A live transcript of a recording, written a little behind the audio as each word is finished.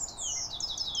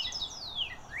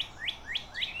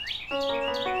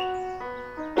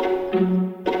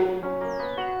In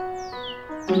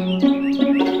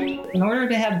order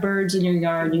to have birds in your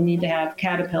yard, you need to have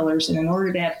caterpillars, and in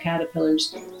order to have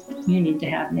caterpillars, you need to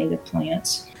have native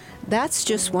plants. That's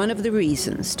just one of the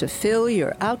reasons to fill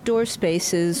your outdoor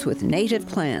spaces with native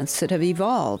plants that have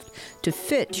evolved to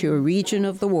fit your region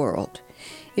of the world.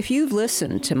 If you've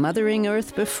listened to Mothering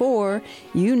Earth before,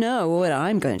 you know what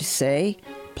I'm going to say: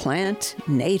 plant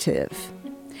native.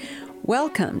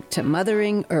 Welcome to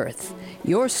Mothering Earth,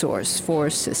 your source for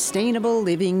sustainable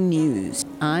living news.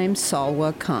 I'm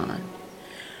Salwa Khan.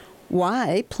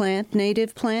 Why plant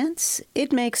native plants?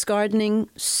 It makes gardening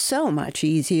so much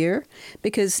easier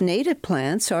because native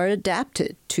plants are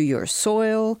adapted to your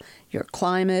soil, your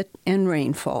climate, and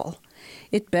rainfall.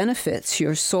 It benefits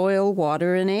your soil,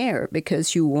 water, and air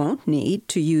because you won't need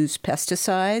to use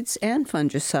pesticides and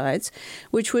fungicides,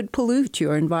 which would pollute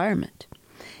your environment.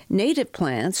 Native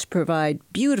plants provide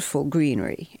beautiful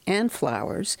greenery and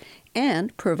flowers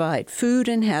and provide food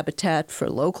and habitat for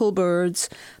local birds,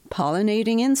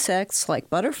 pollinating insects like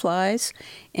butterflies,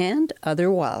 and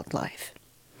other wildlife.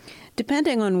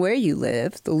 Depending on where you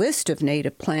live, the list of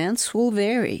native plants will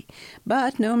vary.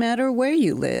 But no matter where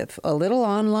you live, a little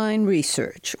online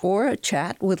research or a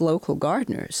chat with local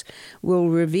gardeners will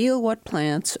reveal what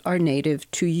plants are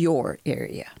native to your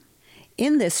area.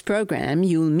 In this program,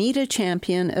 you'll meet a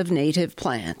champion of native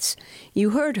plants.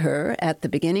 You heard her at the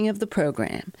beginning of the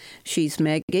program. She's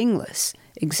Meg Inglis,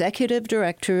 Executive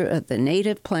Director of the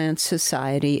Native Plants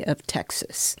Society of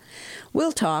Texas.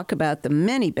 We'll talk about the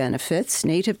many benefits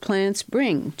native plants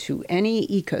bring to any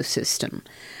ecosystem.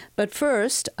 But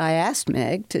first, I asked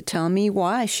Meg to tell me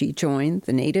why she joined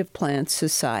the Native Plants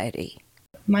Society.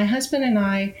 My husband and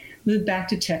I moved back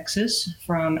to Texas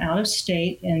from out of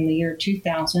state in the year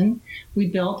 2000. We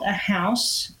built a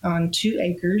house on 2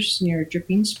 acres near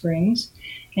Dripping Springs.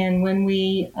 And when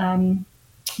we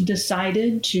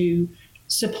decided to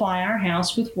supply our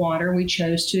house with water, we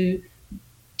chose to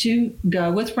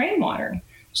go with rainwater.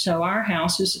 So our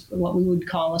house is what we would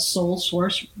call a sole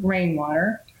source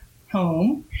rainwater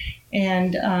home.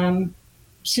 And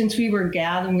since we were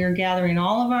gathering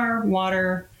all of our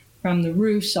water from the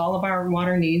roofs, all of our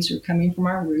water needs are coming from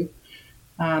our roof.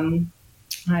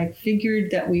 I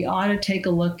figured that we ought to take a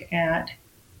look at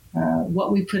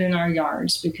what we put in our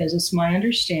yards, because it's my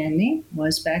understanding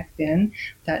was back then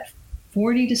that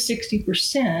 40 to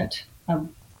 60% of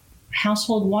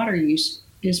household water use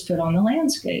is put on the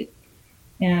landscape.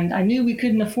 And I knew we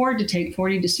couldn't afford to take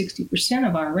 40 to 60%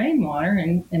 of our rainwater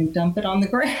and dump it on the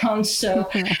ground. So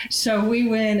we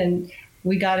went and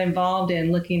we got involved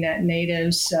in looking at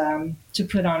natives to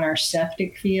put on our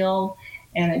septic field,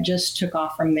 and it just took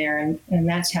off from there. And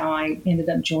that's how I ended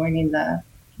up joining the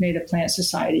Native Plant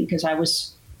Society, because I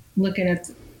was looking at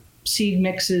seed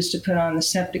mixes to put on the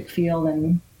septic field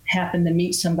and happened to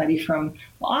meet somebody from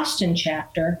the Austin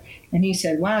chapter, and he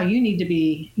said, "Wow, you need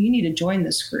to join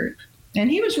this group." And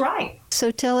he was right.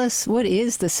 So tell us, what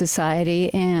is the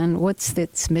society and what's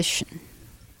its mission?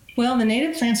 Well, the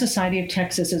Native Plant Society of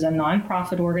Texas is a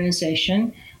nonprofit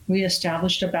organization we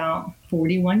established about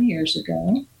 41 years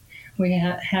ago. We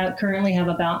currently have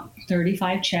about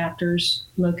 35 chapters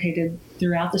located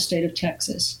throughout the state of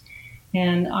Texas.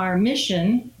 And our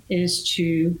mission is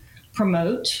to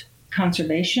promote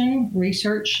conservation,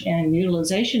 research, and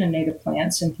utilization of native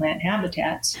plants and plant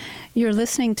habitats. You're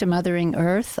listening to Mothering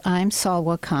Earth. I'm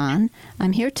Salwa Khan.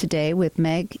 I'm here today with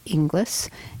Meg Inglis,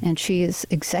 and she is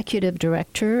Executive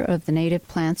Director of the Native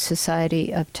Plants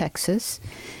Society of Texas.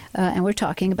 And we're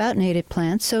talking about native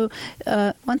plants. So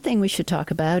one thing we should talk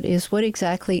about is, what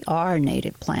exactly are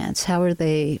native plants? How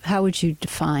would you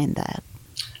define that?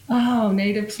 Oh,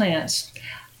 native plants.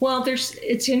 Well,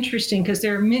 it's interesting because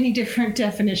there are many different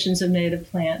definitions of native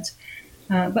plants.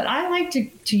 But I like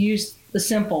to use the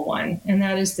simple one, and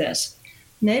that is this.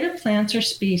 Native plants are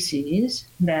species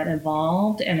that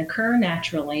evolved and occur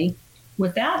naturally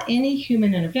without any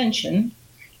human intervention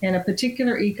in a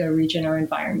particular ecoregion or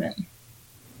environment.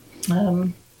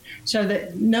 So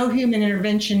that no human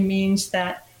intervention means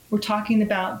that we're talking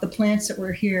about the plants that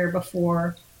were here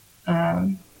before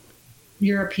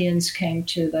Europeans came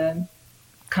to the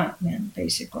continent,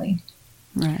 basically.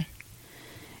 Right.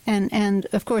 And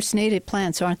of course, native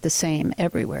plants aren't the same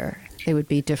everywhere. They would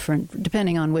be different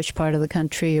depending on which part of the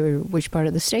country or which part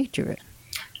of the state you're in.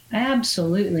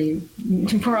 Absolutely.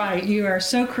 Right. You are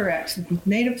so correct.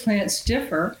 Native plants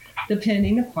differ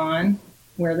depending upon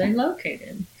where they're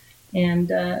located.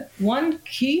 And one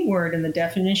key word in the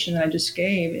definition that I just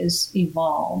gave is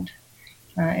evolved.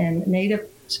 And native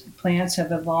plants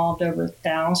have evolved over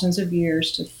thousands of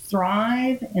years to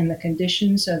thrive in the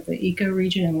conditions of the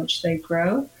ecoregion in which they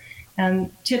grow,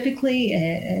 And typically,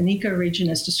 an ecoregion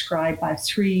is described by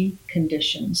three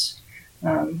conditions: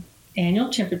 annual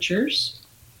temperatures,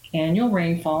 annual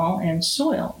rainfall, and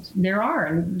soil. There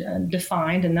are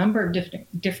defined a number of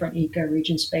different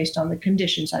ecoregions based on the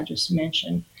conditions I just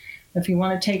mentioned. If you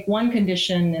want to take one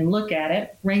condition and look at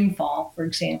it, rainfall, for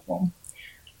example,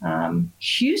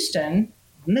 Houston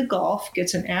in the Gulf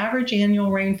gets an average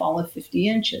annual rainfall of 50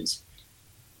 inches.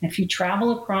 If you travel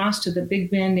across to the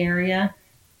Big Bend area,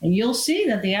 and you'll see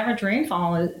that the average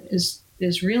rainfall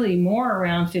is really more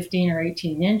around 15 or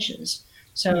 18 inches.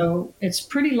 So it's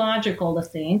pretty logical to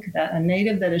think that a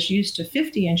native that is used to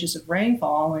 50 inches of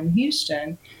rainfall in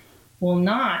Houston will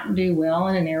not do well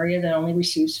in an area that only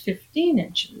receives 15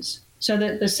 inches. So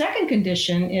the second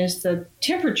condition is the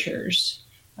temperatures.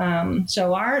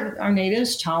 So our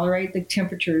natives tolerate the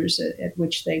temperatures at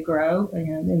which they grow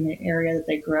in the area that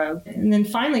they grow. And then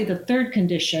finally, the third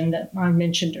condition that I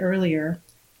mentioned earlier,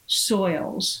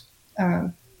 soils.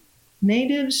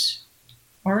 Natives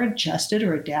are adjusted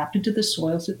or adapted to the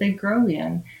soils that they grow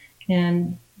in.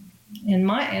 And in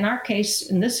our case,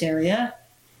 in this area,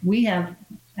 we have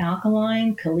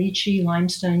alkaline, caliche,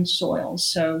 limestone soils.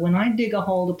 So when I dig a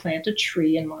hole to plant a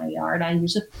tree in my yard, I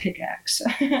use a pickaxe.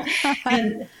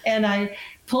 and I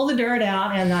pull the dirt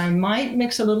out, and I might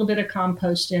mix a little bit of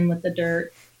compost in with the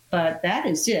dirt, but that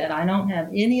is it. I don't have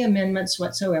any amendments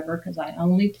whatsoever because I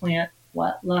only plant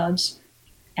what loves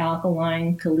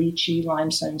alkaline, caliche,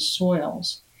 limestone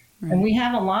soils. Right. And we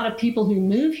have a lot of people who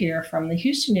move here from the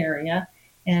Houston area,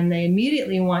 and they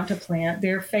immediately want to plant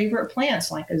their favorite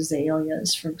plants, like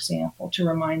azaleas, for example, to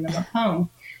remind them of home.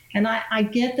 And I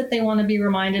get that they want to be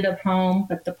reminded of home,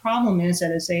 but the problem is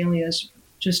that azaleas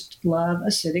just love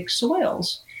acidic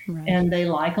soils, right. And they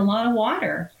like a lot of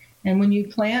water. And when you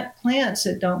plant plants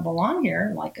that don't belong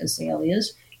here, like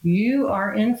azaleas, you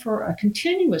are in for a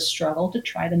continuous struggle to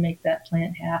try to make that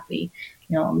plant happy.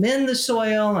 Amend the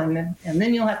soil, and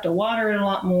then you'll have to water it a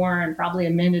lot more and probably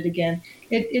amend it again.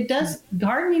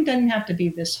 Gardening doesn't have to be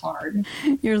this hard.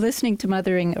 You're listening to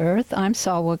Mothering Earth. I'm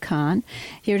Salwa Khan,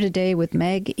 here today with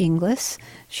Meg Inglis.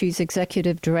 She's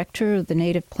Executive Director of the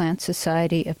Native Plant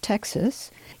Society of Texas.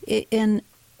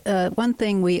 One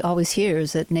thing we always hear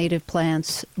is that native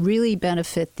plants really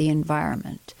benefit the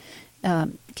environment.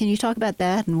 Can you talk about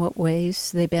that and what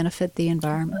ways they benefit the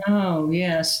environment? Oh,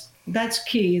 yes. That's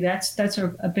key. That's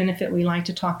a benefit we like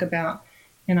to talk about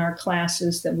in our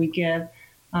classes that we give.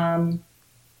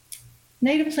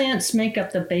 Native plants make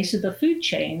up the base of the food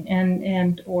chain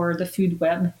and or the food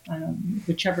web,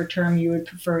 whichever term you would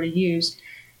prefer to use.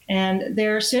 And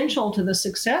they're essential to the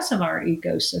success of our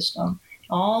ecosystem.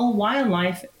 All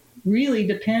wildlife really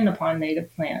depend upon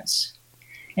native plants.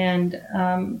 And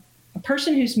a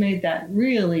person who's made that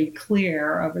really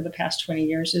clear over the past 20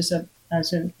 years is a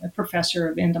professor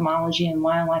of entomology and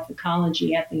wildlife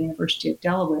ecology at the University of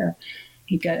Delaware.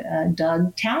 He got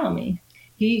Doug Tallamy.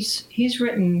 He's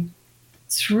written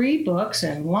 3 books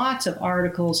and lots of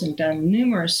articles and done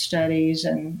numerous studies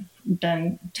and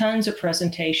done tons of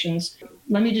presentations.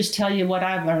 Let me just tell you what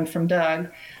I've learned from Doug.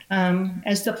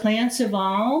 As the plants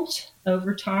evolved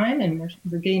over time, and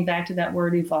we're getting back to that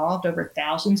word evolved, over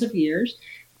thousands of years,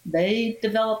 they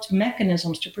developed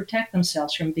mechanisms to protect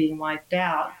themselves from being wiped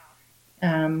out.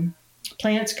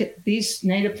 These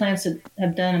native plants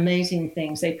have done amazing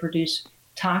things. They produce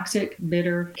toxic,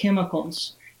 bitter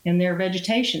chemicals in their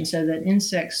vegetation so that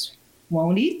insects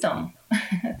won't eat them.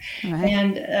 Right.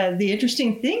 And the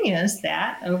interesting thing is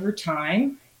that over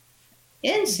time,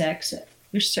 insects have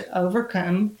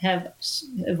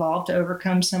evolved to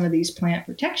overcome some of these plant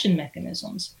protection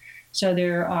mechanisms. So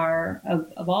there are,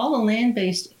 of all the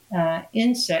land-based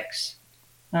insects,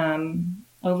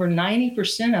 over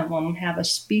 90% of them have a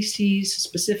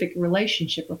species-specific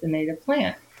relationship with the native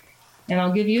plant. And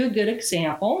I'll give you a good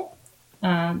example.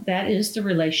 That is the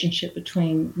relationship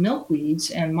between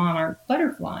milkweeds and monarch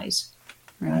butterflies.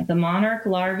 Right. The monarch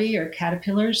larvae or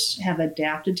caterpillars have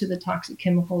adapted to the toxic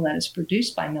chemical that is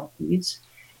produced by milkweeds,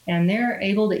 and they're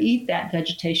able to eat that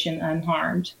vegetation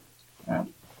unharmed,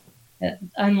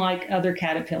 unlike other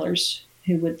caterpillars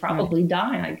who would probably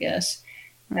die, I guess.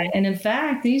 Right. And in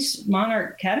fact, these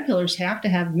monarch caterpillars have to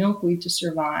have milkweed to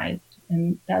survive.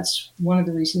 And that's one of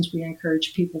the reasons we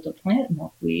encourage people to plant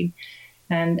milkweed.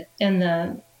 And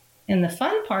the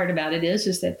fun part about it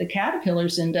is that the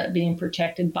caterpillars end up being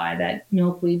protected by that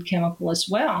milkweed chemical as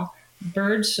well.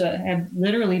 Birds have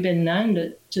literally been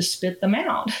known to spit them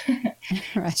out.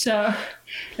 Right. So,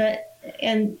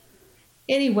 and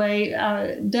anyway,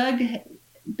 Doug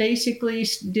basically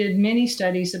did many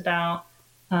studies about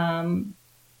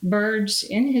birds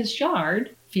in his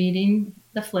yard feeding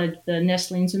the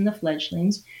nestlings and the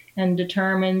fledglings, and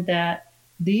determined that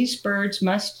these birds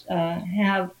must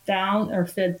have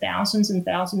fed thousands and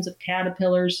thousands of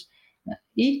caterpillars,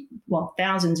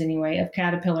 thousands anyway, of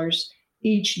caterpillars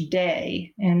each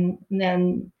day. And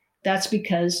then that's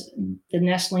because the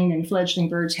nestling and fledgling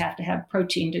birds have to have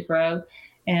protein to grow,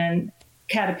 and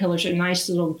caterpillars are nice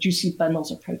little juicy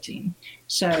bundles of protein.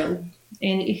 So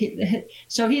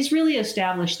he's really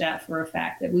established that for a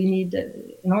fact, that we need to,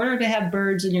 in order to have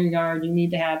birds in your yard, you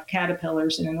need to have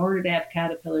caterpillars. And in order to have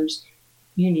caterpillars,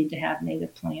 you need to have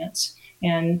native plants.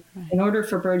 And in order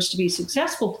for birds to be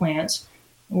successful plants,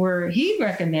 where he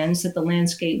recommends that the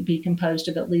landscape be composed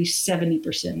of at least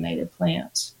 70% native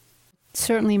plants.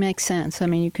 Certainly makes sense. I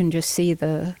mean, you can just see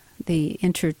the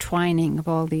intertwining of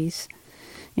all these,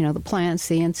 the plants,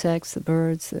 the insects, the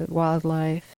birds, the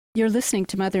wildlife. You're listening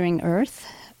to Mothering Earth.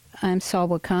 I'm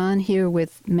Salwa Khan here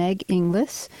with Meg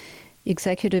Inglis,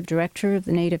 Executive Director of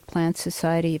the Native Plant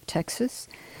Society of Texas.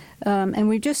 And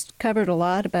we've just covered a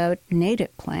lot about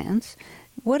native plants.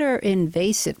 What are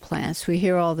invasive plants? We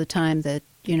hear all the time that,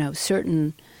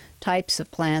 certain types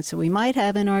of plants that we might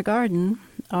have in our garden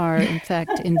are, in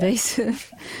fact,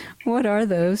 invasive. What are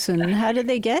those, and how did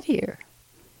they get here?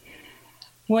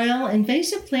 Well,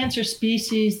 invasive plants are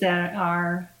species that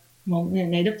are,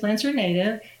 native plants are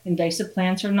native, invasive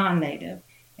plants are non-native.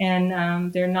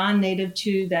 And they're non-native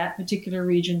to that particular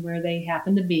region where they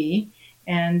happen to be.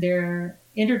 And their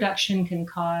introduction can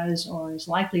cause, or is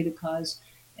likely to cause,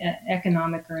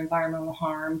 economic or environmental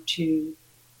harm to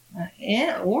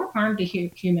or harm to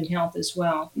human health as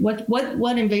well. What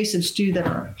invasives do that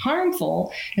are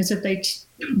harmful is that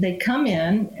they come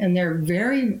in, and they're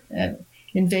very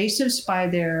invasives by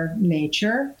their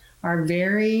nature, are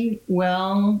very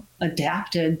well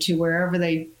adapted to wherever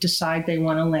they decide they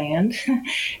want to land,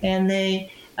 and they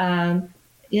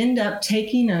end up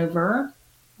taking over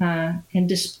and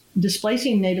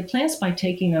displacing native plants by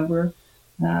taking over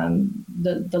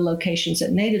the locations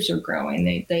that natives are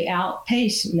growing. They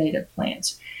outpace native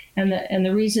plants. And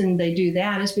the reason they do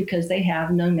that is because they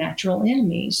have no natural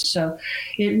enemies. So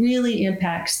it really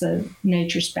impacts the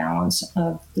nature's balance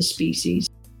of the species.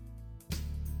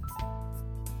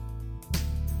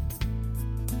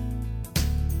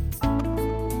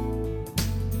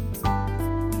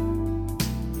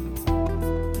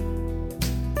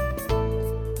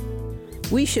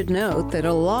 We should note that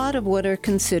a lot of what are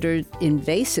considered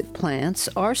invasive plants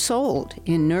are sold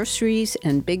in nurseries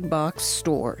and big box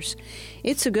stores.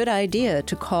 It's a good idea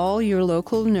to call your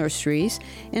local nurseries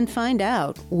and find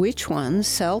out which ones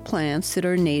sell plants that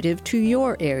are native to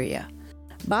your area.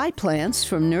 Buy plants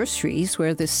from nurseries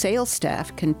where the sales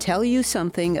staff can tell you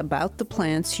something about the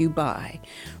plants you buy,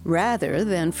 rather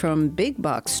than from big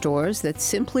box stores that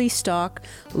simply stock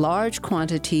large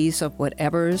quantities of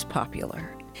whatever is popular.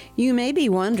 You may be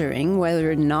wondering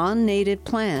whether non-native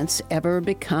plants ever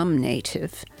become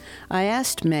native. I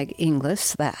asked Meg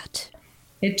Inglis that.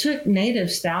 It took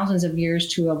natives thousands of years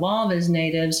to evolve as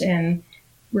natives, and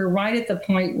we're right at the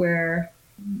point where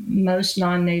most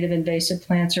non-native invasive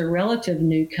plants are relative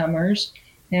newcomers.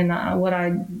 And what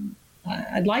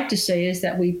I'd like to say is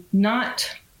that we not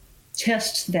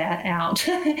test that out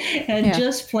and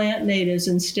just plant natives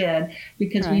instead,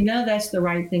 because we know that's the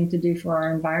right thing to do for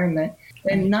our environment.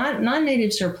 When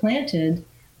non-natives are planted,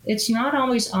 it's not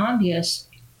always obvious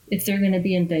if they're going to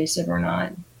be invasive or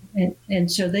not.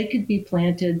 And so they could be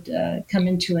planted, come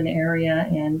into an area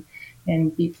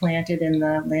and be planted in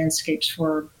the landscapes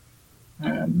for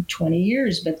 20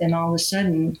 years, but then all of a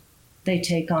sudden they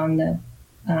take on the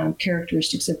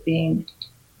characteristics of being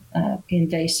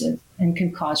invasive and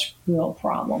can cause real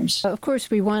problems. Of course,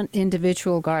 we want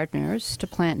individual gardeners to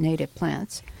plant native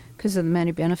plants because of the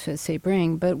many benefits they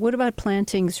bring, but what about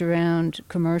plantings around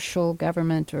commercial,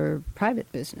 government, or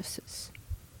private businesses?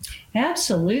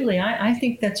 Absolutely. I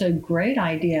think that's a great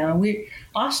idea.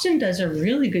 Austin does a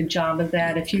really good job of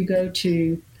that. If you go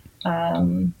to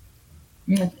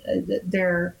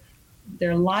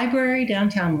their library,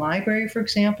 downtown library, for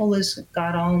example, has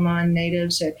got all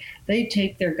non-natives. They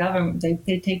take their government,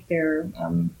 they take their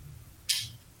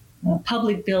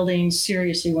public buildings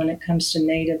seriously when it comes to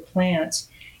native plants.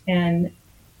 And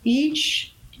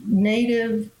each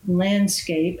native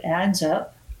landscape adds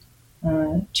up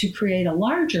to create a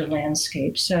larger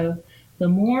landscape. So the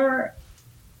more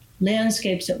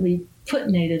landscapes that we put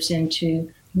natives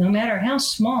into, no matter how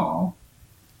small,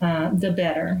 the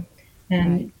better.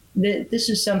 And this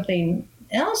is something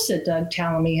else that Doug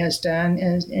Tallamy has done,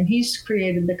 and he's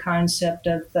created the concept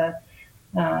of the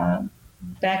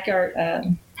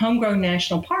backyard homegrown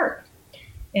national park,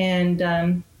 and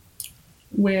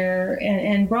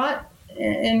brought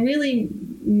and really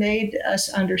made us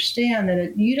understand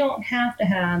that you don't have to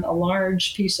have a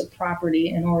large piece of property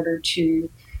in order to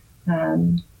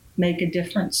make a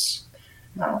difference.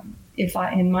 If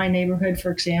in my neighborhood,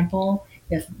 for example,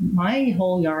 if my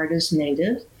whole yard is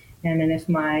native, and then if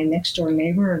my next door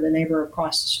neighbor or the neighbor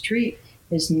across the street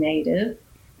is native,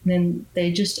 then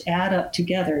they just add up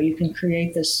together. You can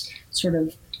create this sort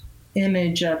of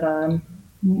image of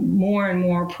more and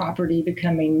more property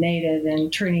becoming native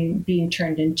and being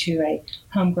turned into a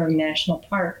homegrown national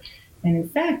park. And in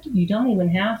fact, you don't even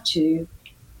have to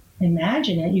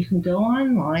imagine it. You can go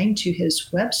online to his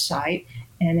website,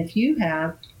 and if you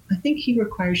have, I think he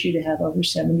requires you to have over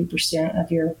 70%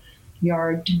 of your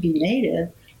yard to be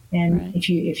native. And right.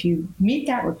 if you meet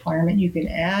that requirement, you can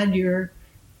add your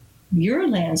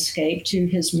landscape to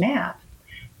his map,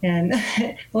 and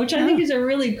which I think is a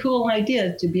really cool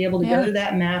idea, to be able to go to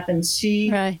that map and see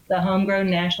the homegrown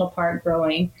national park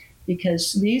growing,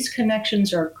 because these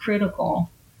connections are critical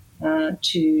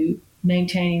to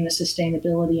maintaining the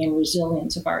sustainability and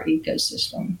resilience of our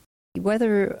ecosystem.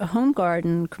 Whether a home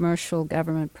garden, commercial,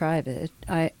 government, private,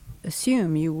 I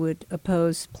assume you would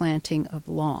oppose planting of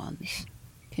lawns.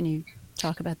 Can you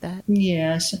talk about that?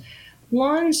 Yes.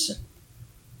 Lawns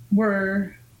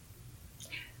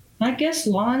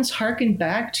harken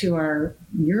back to our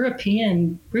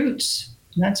European roots.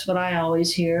 That's what I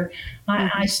always hear.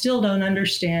 I still don't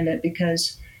understand it,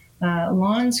 because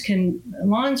lawns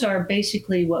are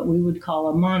basically what we would call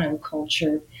a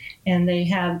monoculture, and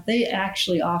they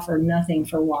actually offer nothing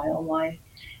for wildlife.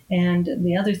 And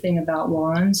the other thing about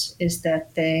lawns is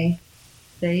that they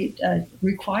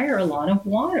require a lot of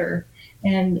water.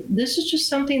 And this is just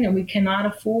something that we cannot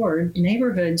afford.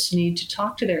 Neighborhoods need to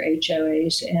talk to their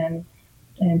HOAs and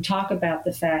talk about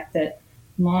the fact that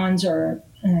lawns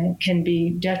can be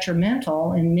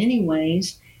detrimental in many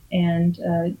ways, and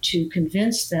to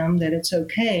convince them that it's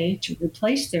okay to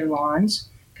replace their lawns,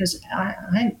 because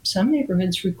some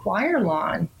neighborhoods require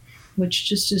lawn, which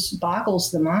just boggles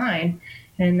the mind.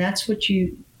 And that's what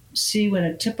you see when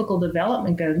a typical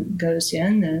development goes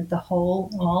in.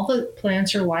 All the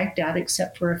plants are wiped out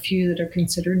except for a few that are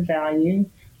considered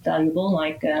valuable,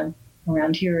 like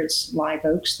around here it's live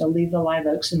oaks. They'll leave the live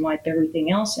oaks and wipe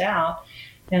everything else out,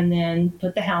 and then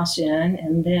put the house in,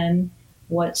 and then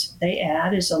what they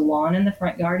add is a lawn in the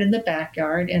front yard and the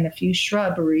backyard, and a few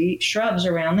shrubs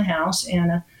around the house,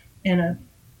 and a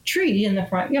tree in the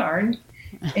front yard,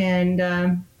 and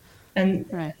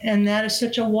that is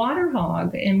such a water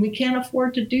hog, and we can't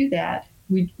afford to do that.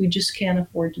 We just can't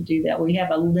afford to do that. We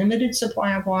have a limited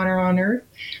supply of water on Earth.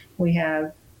 We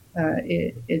have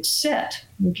it's set.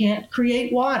 We can't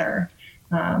create water,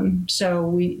 so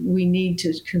we need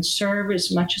to conserve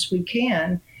as much as we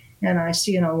can. And I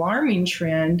see an alarming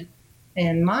trend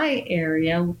in my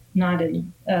area,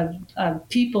 of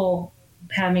people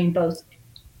having both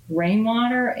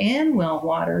rainwater and well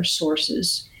water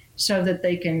sources, so that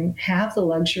they can have the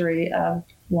luxury of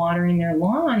watering their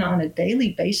lawn on a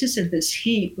daily basis in this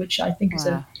heat, which I think is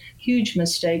a huge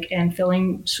mistake, and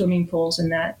filling swimming pools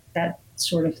and that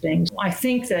sort of thing. I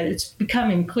think that it's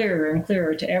becoming clearer and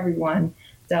clearer to everyone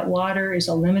that water is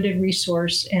a limited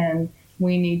resource, and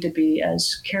we need to be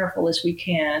as careful as we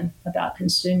can about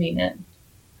consuming it.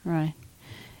 Right.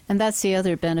 And that's the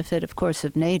other benefit, of course,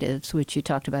 of natives, which you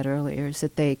talked about earlier, is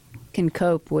that they can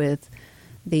cope with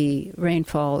the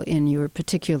rainfall in your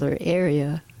particular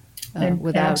area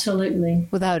without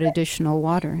additional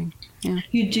watering. Yeah.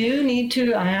 You do need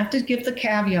to, I have to give the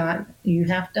caveat, you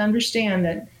have to understand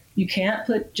that you can't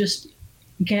put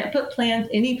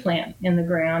any plant in the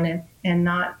ground and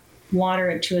not water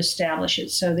it to establish it.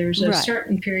 So there's a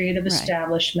certain period of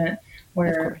establishment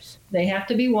where they have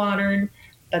to be watered,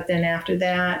 but then after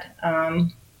that,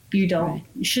 you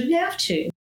shouldn't have to.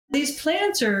 These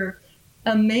plants are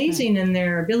amazing in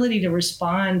their ability to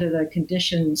respond to the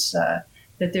conditions that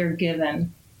they're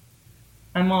given.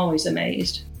 I'm always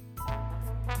amazed.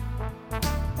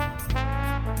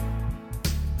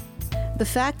 The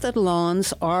fact that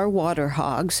lawns are water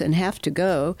hogs and have to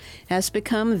go has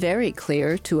become very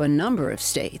clear to a number of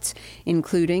states,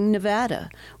 including Nevada,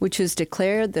 which has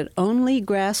declared that only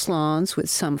grass lawns with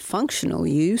some functional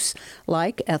use,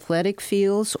 like athletic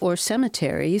fields or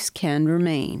cemeteries, can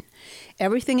remain.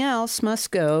 Everything else must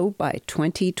go by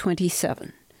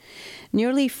 2027.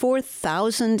 Nearly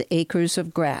 4,000 acres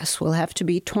of grass will have to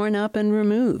be torn up and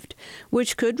removed,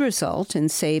 which could result in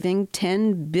saving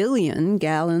 10 billion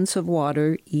gallons of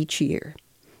water each year.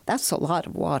 That's a lot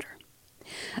of water.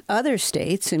 Other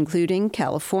states, including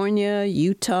California,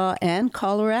 Utah, and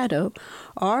Colorado,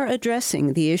 are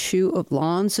addressing the issue of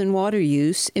lawns and water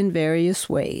use in various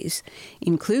ways,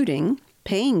 including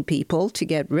paying people to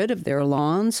get rid of their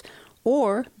lawns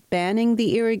or banning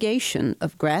the irrigation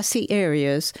of grassy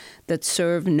areas that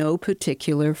serve no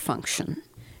particular function.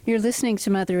 You're listening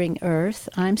to Mothering Earth.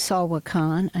 I'm Salwa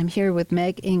Khan. I'm here with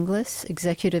Meg Inglis,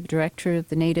 Executive Director of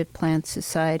the Native Plant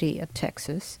Society of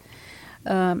Texas.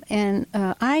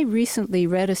 I recently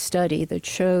read a study that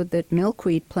showed that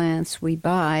milkweed plants we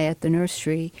buy at the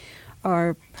nursery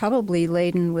are probably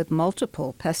laden with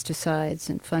multiple pesticides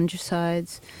and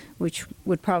fungicides, which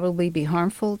would probably be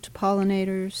harmful to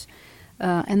pollinators.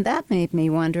 And that made me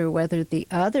wonder whether the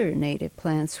other native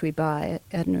plants we buy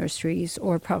at nurseries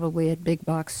or probably at big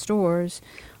box stores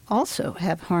also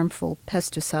have harmful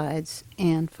pesticides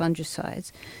and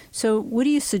fungicides. So what do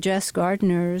you suggest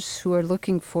gardeners who are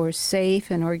looking for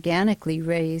safe and organically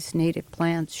raised native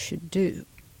plants should do?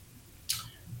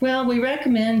 Well, we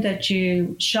recommend that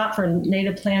you shop for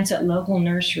native plants at local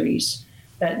nurseries,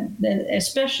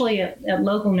 especially at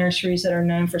local nurseries that are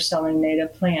known for selling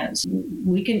native plants.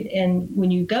 And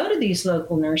when you go to these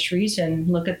local nurseries and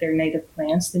look at their native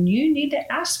plants, then you need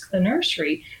to ask the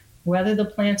nursery whether the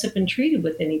plants have been treated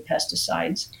with any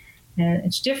pesticides. And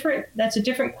it's different. That's a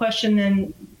different question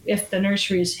than if the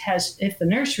nursery is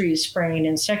spraying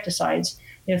insecticides.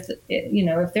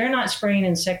 If they're not spraying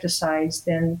insecticides,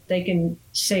 then they can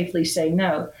safely say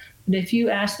no. But if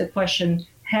you ask the question,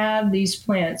 have these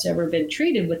plants ever been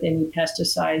treated with any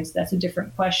pesticides? That's a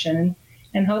different question.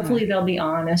 And hopefully they'll be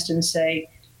honest and say,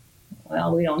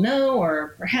 well, we don't know,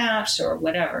 or perhaps, or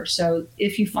whatever. So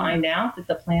if you find out that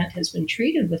the plant has been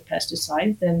treated with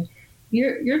pesticides, then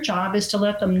your job is to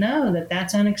let them know that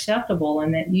that's unacceptable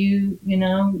and that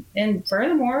and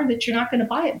furthermore, that you're not going to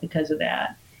buy it because of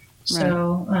that. Right.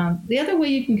 So the other way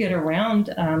you can get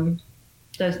around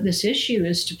this issue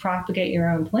is to propagate your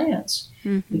own plants.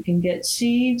 Mm-hmm. You can get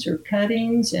seeds or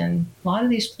cuttings, and a lot of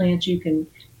these plants you can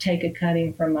take a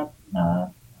cutting from a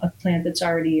plant that's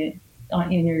already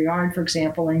in your yard, for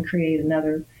example, and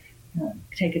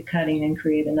take a cutting and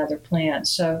create another plant.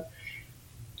 So,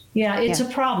 it's a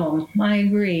problem. I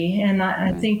agree. And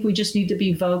I think we just need to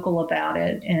be vocal about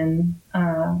it and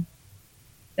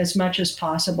as much as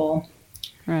possible.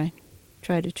 Right.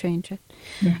 Try to change it.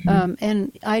 Mm-hmm.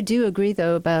 And I do agree,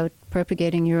 though, about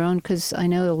propagating your own, because I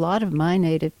know a lot of my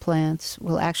native plants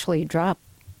will actually drop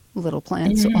little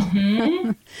plants.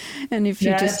 Mm-hmm. And if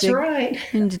you just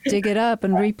dig it up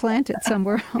and replant it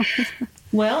somewhere else.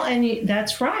 Well, and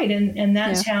that's right. And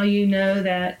that's how you know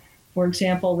that, for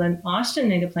example, the Austin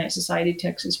Native Plant Society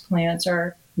Texas plants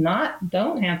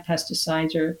don't have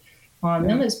pesticides on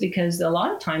them, is because a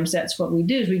lot of times that's what we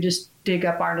do is we just dig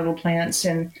up our little plants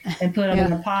and put them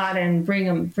in a pot and bring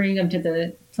them to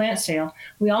the plant sale.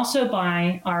 We also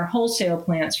buy our wholesale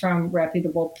plants from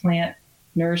reputable plant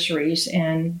nurseries,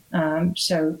 and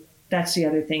so that's the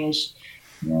other thing is,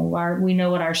 we know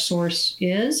what our source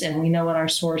is and we know what our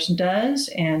source does,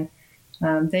 and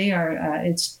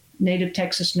it's Native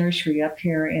Texas Nursery up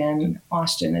here in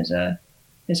Austin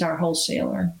is our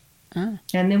wholesaler. And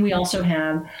then we also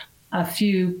have a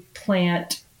few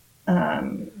plant.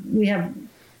 We have,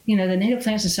 the Native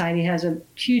Plant Society has a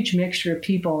huge mixture of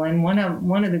people, and one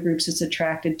of the groups that's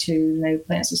attracted to the Native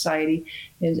Plant Society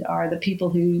are the people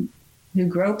who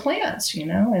grow plants,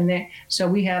 and so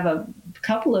we have a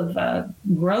couple of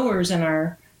growers in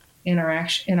our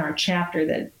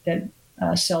chapter that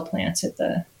sell plants at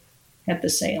the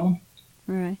sale.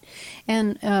 Right.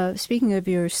 And speaking of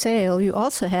your sale, you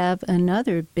also have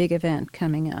another big event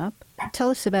coming up.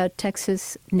 Tell us about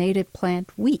Texas Native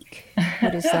Plant Week.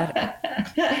 What is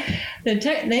that? The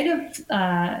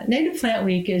Native Plant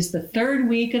Week is the third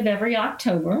week of every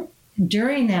October.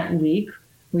 During that week,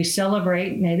 we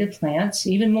celebrate native plants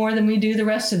even more than we do the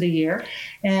rest of the year.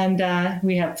 And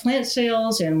we have plant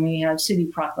sales, and we have city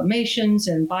proclamations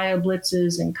and bio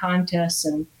blitzes and contests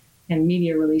and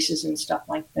media releases and stuff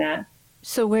like that.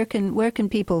 So where can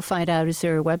people find out? Is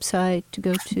there a website to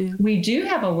go to? We do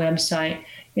have a website.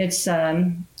 It's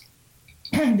the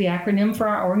acronym for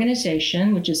our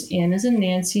organization, which is N as in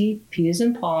Nancy, P as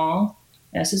in Paul,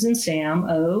 S as in Sam,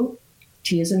 O,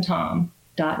 T as in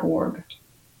Tom.org.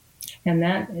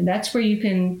 And that's where you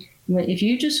can, if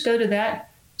you just go to that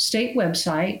state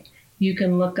website, you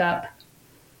can look up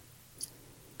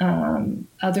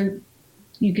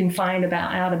you can find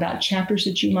out about chapters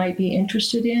that you might be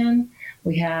interested in.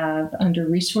 We have, under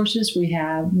resources, we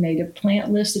have native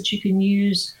plant lists that you can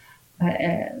use,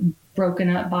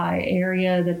 broken up by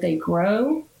area that they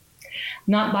grow.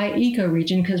 not by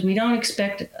ecoregion, because we don't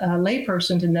expect a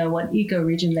layperson to know what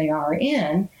ecoregion they are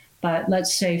in. But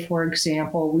let's say, for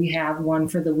example, we have one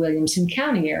for the Williamson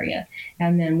County area,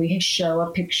 and then we show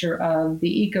a picture of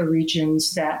the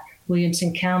ecoregions that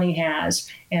Williamson County has,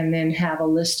 and then have a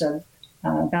list of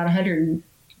about 100,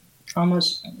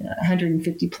 almost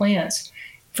 150 plants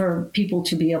for people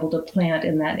to be able to plant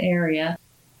in that area.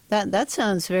 That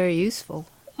sounds very useful.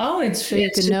 Oh, it's so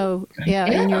you can know,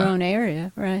 in your own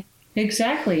area, right?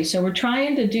 Exactly. So we're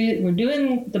doing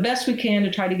the best we can to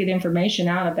try to get information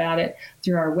out about it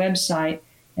through our website.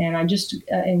 And I just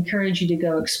encourage you to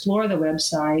go explore the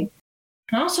website.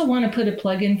 I also want to put a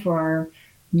plug in for our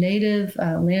Native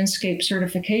Landscape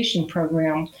Certification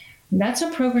Program. That's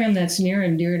a program that's near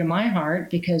and dear to my heart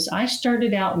because I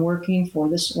started out working for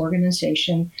this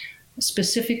organization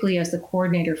specifically as the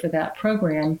coordinator for that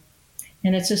program.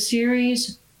 And it's a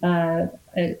series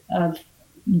of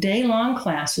day-long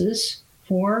classes,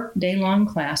 4 day-long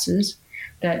classes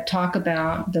that talk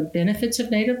about the benefits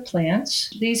of native plants.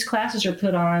 These classes are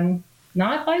put on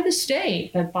not by the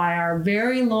state, but by our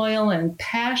very loyal and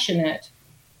passionate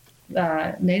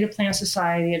Native Plant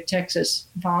Society of Texas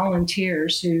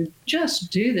volunteers who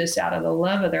just do this out of the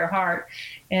love of their heart.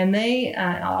 And they,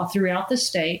 all throughout the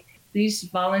state, these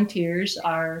volunteers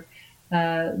are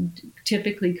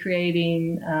typically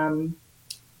creating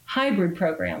hybrid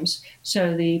programs.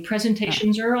 So the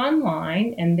presentations are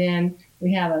online, and then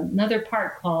we have another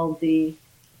part called the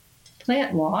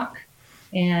Plant Walk,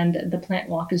 and the Plant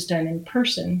Walk is done in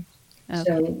person. Okay.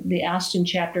 So the Austin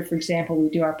chapter, for example, we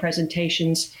do our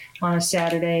presentations on a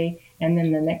Saturday, and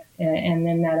then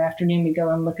that afternoon we go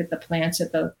and look at the plants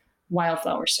at the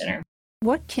Wildflower Center.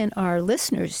 What can our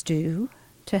listeners do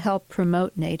to help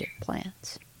promote native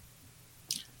plants?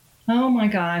 Oh my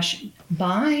gosh,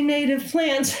 buy native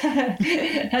plants.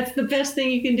 That's the best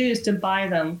thing you can do, is to buy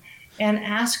them and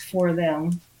ask for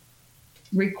them,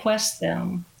 request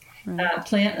them. Right.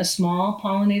 Plant a small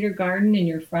pollinator garden in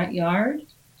your front yard.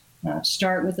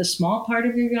 Start with a small part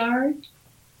of your yard.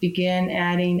 Begin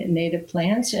adding native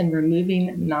plants and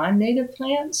removing non-native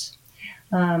plants.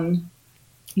 You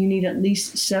need at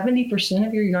least 70%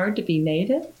 of your yard to be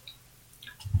native.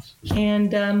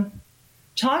 And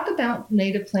talk about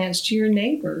native plants to your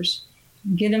neighbors.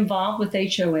 Get involved with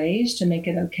HOAs to make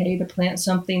it okay to plant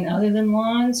something other than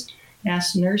lawns.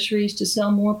 Ask nurseries to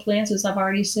sell more plants, as I've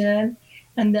already said.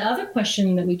 And the other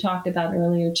question that we talked about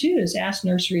earlier, too, is ask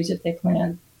nurseries if they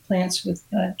plant plants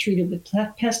treated with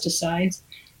pesticides.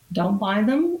 Don't buy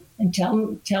them, and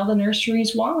tell the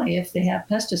nurseries why if they have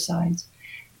pesticides.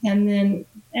 And then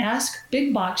ask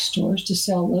big box stores to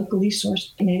sell locally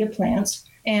sourced native plants,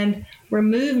 and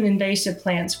remove invasive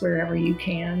plants wherever you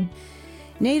can.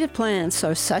 Native plants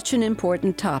are such an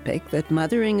important topic that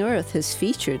Mothering Earth has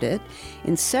featured it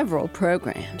in several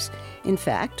programs. In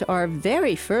fact, our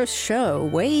very first show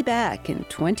way back in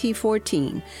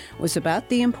 2014 was about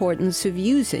the importance of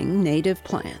using native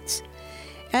plants.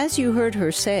 As you heard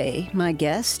her say, my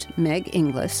guest, Meg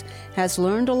Inglis, has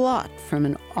learned a lot from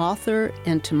an author,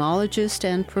 entomologist,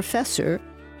 and professor,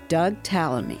 Doug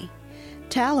Tallamy.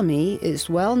 Tallamy is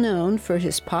well known for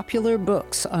his popular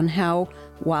books on how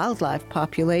wildlife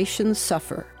populations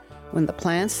suffer when the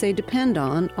plants they depend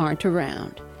on aren't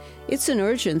around. It's an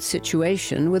urgent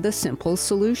situation with a simple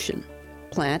solution: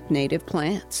 plant native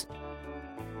plants.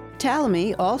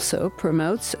 Tallamy also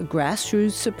promotes a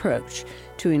grassroots approach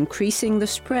to increasing the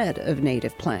spread of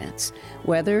native plants,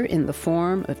 whether in the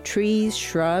form of trees,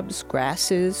 shrubs,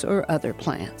 grasses, or other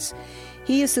plants.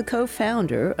 He is the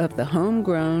co-founder of the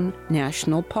Homegrown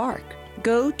National Park.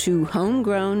 Go to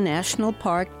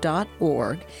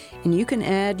homegrownnationalpark.org and you can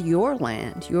add your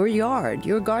land, your yard,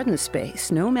 your garden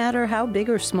space, no matter how big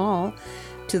or small,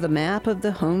 to the map of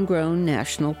the Homegrown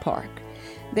National Park.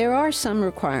 There are some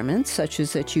requirements, such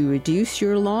as that you reduce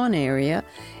your lawn area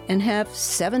and have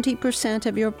 70%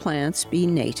 of your plants be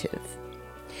native.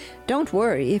 Don't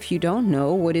worry if you don't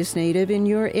know what is native in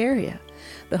your area.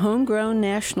 The Homegrown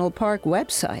National Park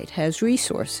website has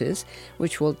resources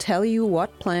which will tell you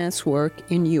what plants work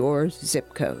in your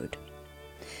zip code.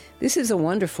 This is a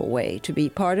wonderful way to be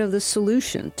part of the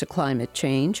solution to climate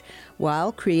change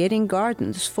while creating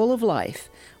gardens full of life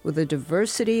with a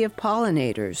diversity of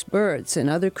pollinators, birds, and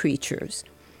other creatures.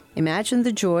 Imagine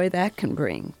the joy that can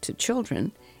bring to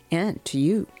children and to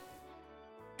you.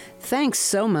 Thanks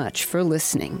so much for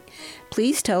listening.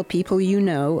 Please tell people you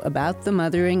know about the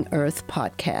Mothering Earth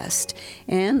podcast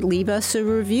and leave us a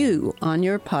review on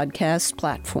your podcast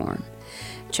platform.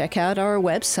 Check out our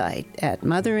website at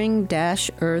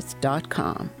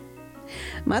mothering-earth.com.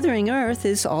 Mothering Earth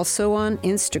is also on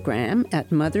Instagram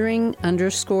at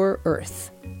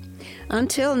mothering_earth.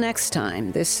 Until next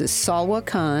time, this is Salwa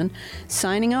Khan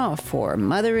signing off for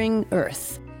Mothering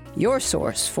Earth, your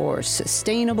source for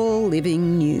sustainable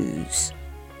living news.